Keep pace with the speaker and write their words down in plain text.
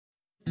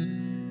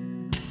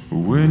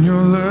When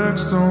your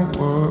legs don't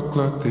work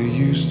like they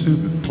used to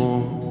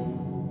before,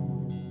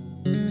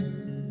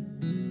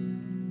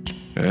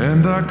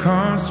 and I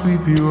can't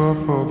sweep you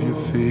off of your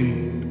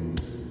feet,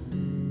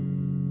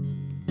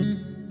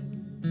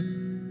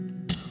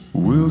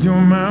 will your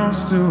mouth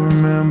still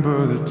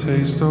remember the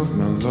taste of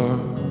my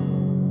love?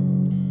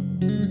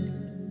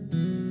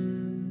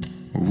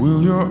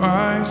 Will your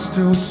eyes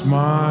still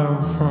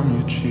smile from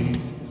your cheeks?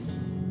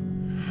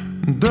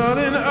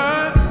 Darling,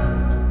 I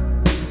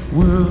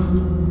will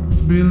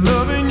be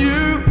loving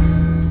you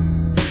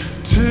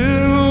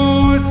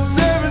till we're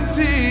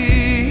 70.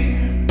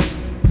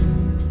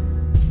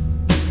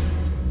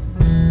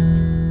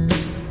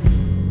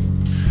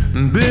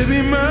 And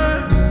baby,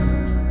 my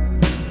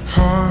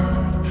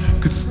heart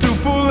could still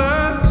fall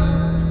as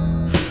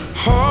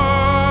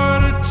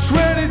hard at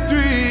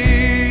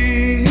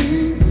 23.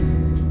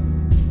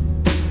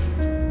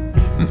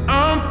 And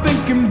I'm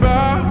thinking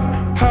about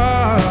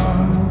how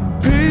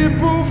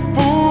people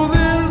fall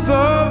in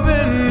love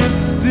in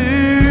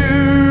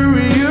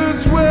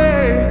mysterious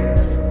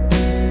ways.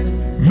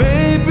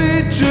 Maybe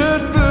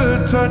just the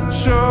touch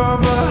of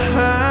a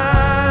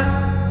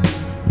hand.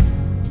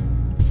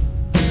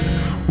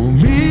 Well,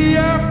 me, I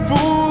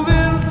fall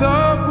in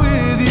love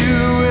with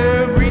you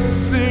every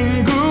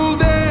single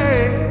day,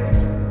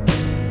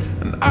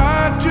 and I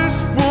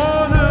just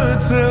wanna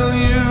tell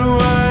you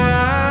I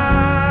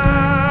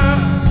am.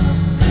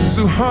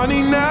 So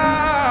honey,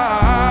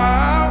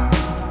 now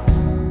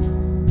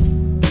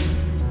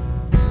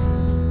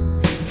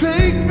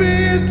take me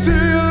into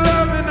your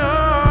loving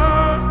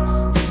arms.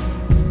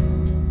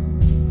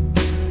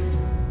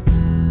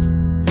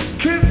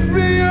 Kiss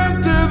me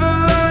under the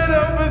light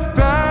of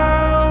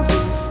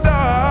 1,000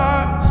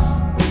 stars.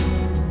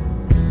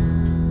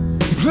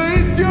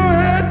 Place your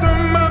head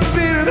on my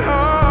beating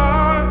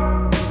heart.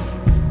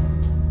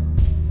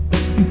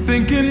 I'm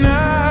thinking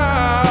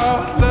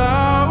out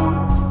loud,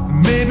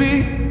 maybe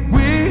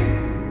we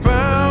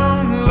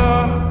found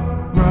love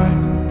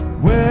right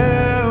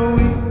where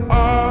we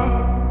are.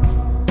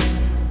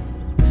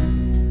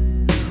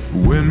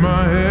 When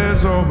my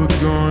hair's all but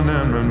gone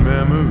and my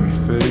memory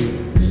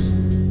fades,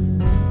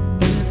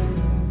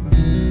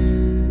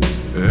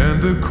 and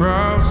the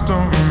crowds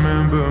don't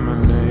remember my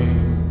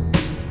name,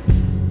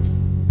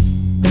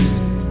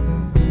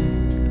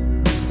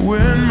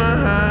 when my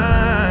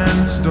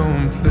hands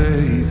don't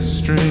play the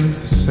strings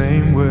the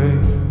same way,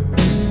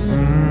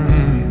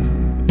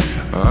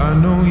 I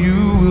know you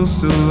will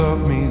still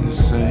love me the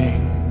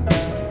same.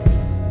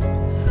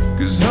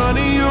 'Cause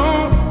honey,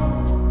 your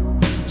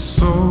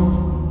soul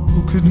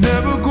could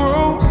never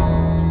grow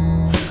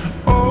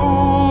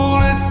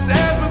old, it's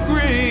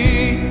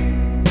evergreen.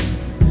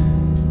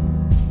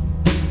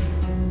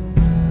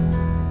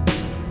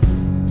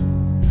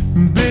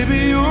 And baby,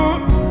 your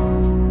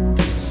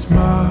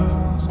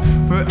smile's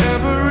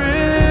forever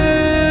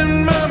in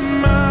my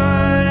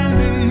mind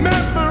and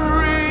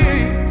memory.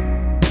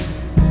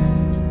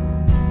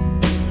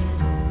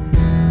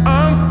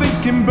 I'm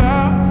thinking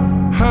about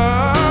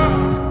how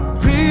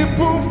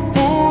people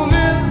fall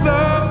in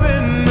love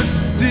in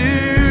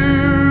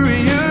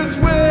mysterious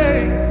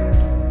ways,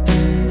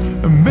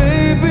 and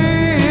maybe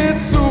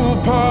it's all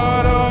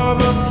part of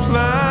a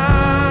plan.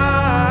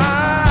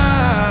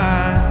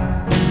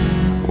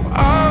 Well,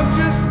 I'll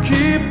just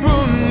keep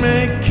on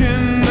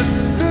making the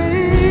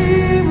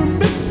same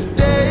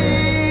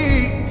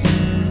mistakes,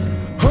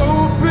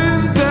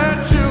 hoping that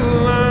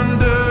you'll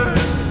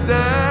understand.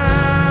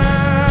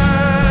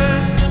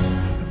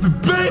 But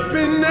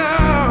baby,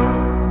 now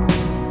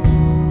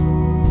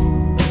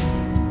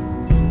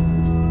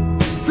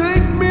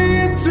take me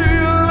into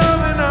your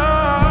loving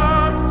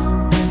arms.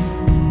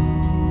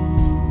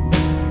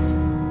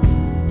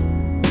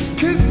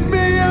 Kiss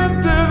me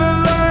under the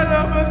light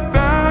of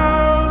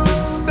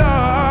 1,000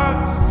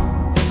 stars.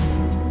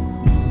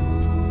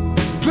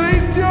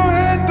 Place your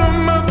head on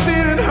my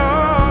beating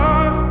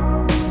heart.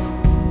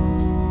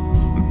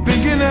 I'm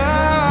thinking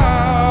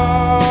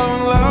out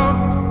loud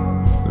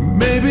that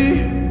maybe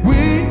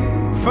we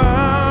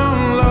found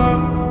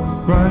love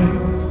right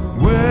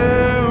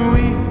where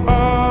we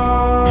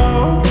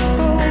are.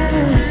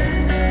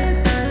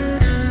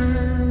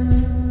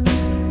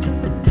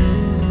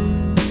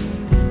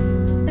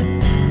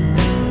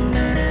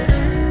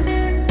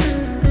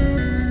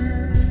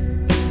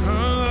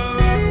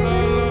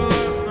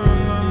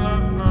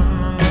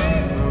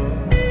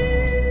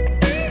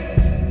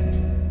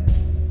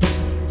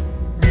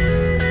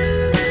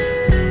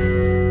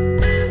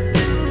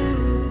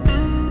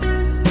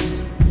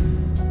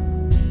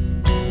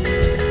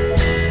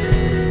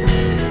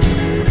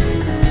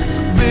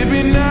 So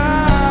baby, now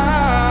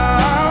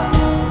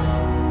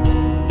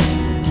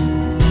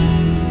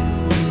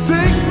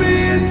take me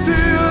into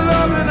your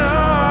loving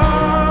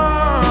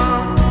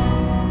arms.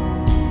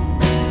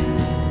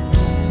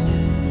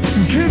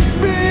 Kiss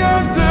me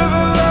under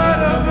the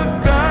light of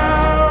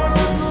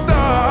 1,000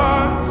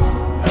 stars.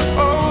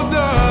 Oh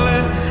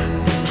darling,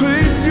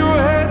 place your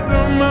head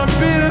on my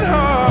beating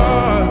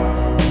heart.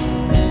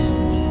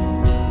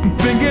 I'm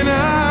thinking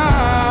out